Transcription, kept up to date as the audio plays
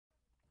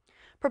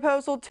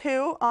Proposal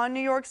 2 on New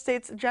York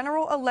State's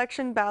general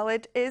election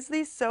ballot is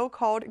the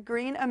so-called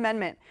Green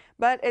Amendment,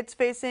 but it's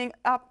facing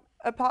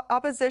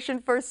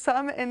opposition for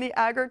some in the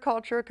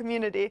agriculture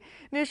community.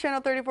 News Channel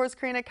 34's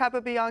Karina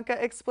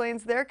Capabianca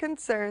explains their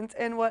concerns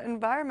and what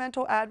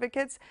environmental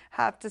advocates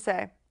have to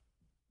say.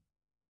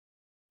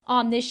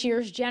 On this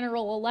year's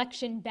general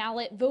election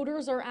ballot,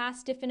 voters are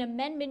asked if an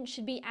amendment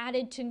should be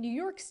added to New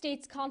York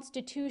State's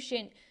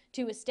Constitution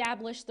to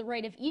establish the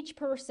right of each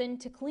person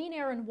to clean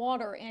air and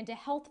water and a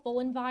healthful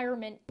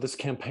environment. This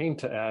campaign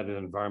to add an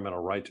environmental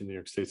right to New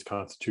York State's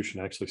Constitution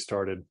actually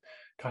started,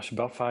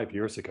 about 5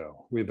 years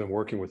ago. We've been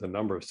working with a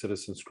number of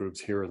citizens groups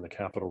here in the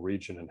Capital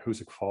Region and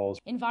Hoosick Falls.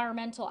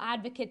 Environmental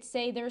advocates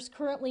say there's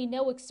currently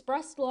no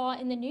express law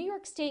in the New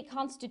York State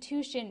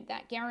Constitution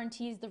that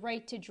guarantees the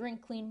right to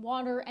drink clean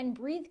water and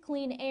breathe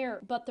clean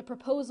air, but the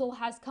proposal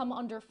has come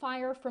under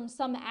fire from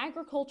some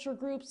agriculture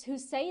groups who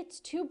say it's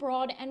too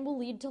broad and will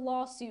lead to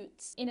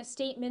lawsuits. In a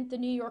statement, the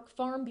New York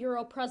Farm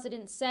Bureau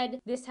president said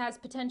this has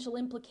potential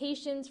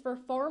implications for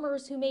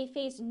farmers who may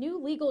face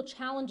new legal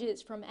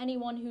challenges from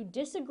anyone who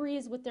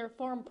disagrees with their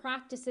farm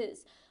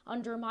practices,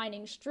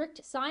 undermining strict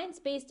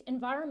science-based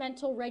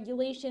environmental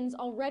regulations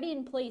already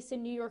in place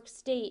in New York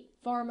State.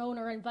 Farm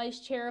owner and vice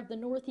chair of the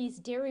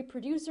Northeast Dairy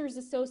Producers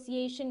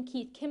Association,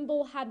 Keith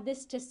Kimball, had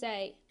this to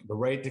say. The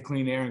right to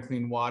clean air and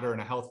clean water and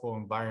a healthful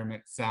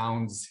environment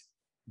sounds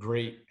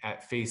great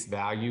at face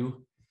value,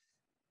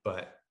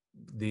 but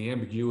the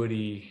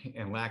ambiguity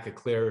and lack of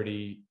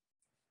clarity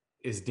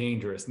is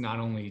dangerous, not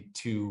only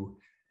to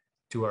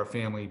our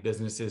family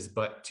businesses,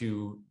 but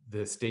to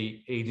the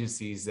state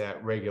agencies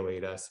that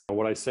regulate us.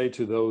 What I say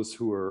to those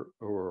who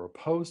are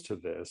opposed to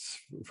this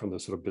from the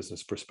sort of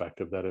business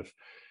perspective, that if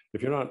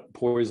you're not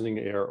poisoning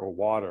air or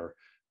water,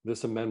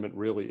 this amendment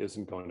really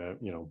isn't going to,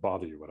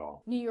 bother you at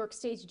all. New York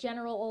State's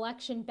general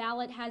election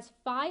ballot has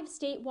 5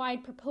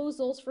 statewide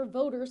proposals for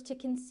voters to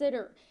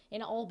consider.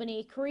 In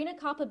Albany, Karina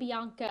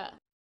Capabianca,